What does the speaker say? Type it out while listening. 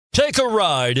Take a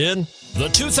ride in the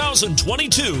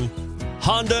 2022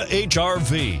 Honda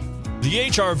HR-V. The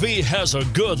HR-V has a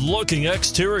good-looking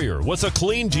exterior with a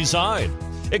clean design.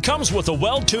 It comes with a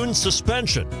well-tuned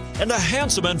suspension and a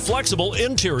handsome and flexible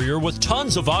interior with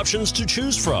tons of options to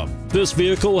choose from. This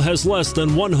vehicle has less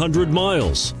than 100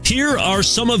 miles. Here are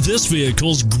some of this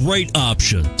vehicle's great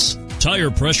options: tire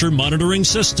pressure monitoring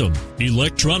system,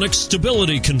 electronic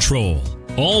stability control,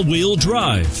 all-wheel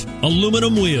drive,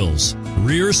 aluminum wheels,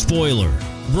 rear spoiler,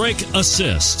 brake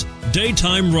assist,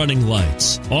 daytime running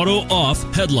lights, auto-off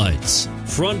headlights,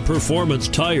 front performance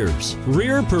tires,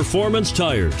 rear performance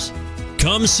tires.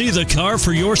 Come see the car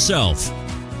for yourself.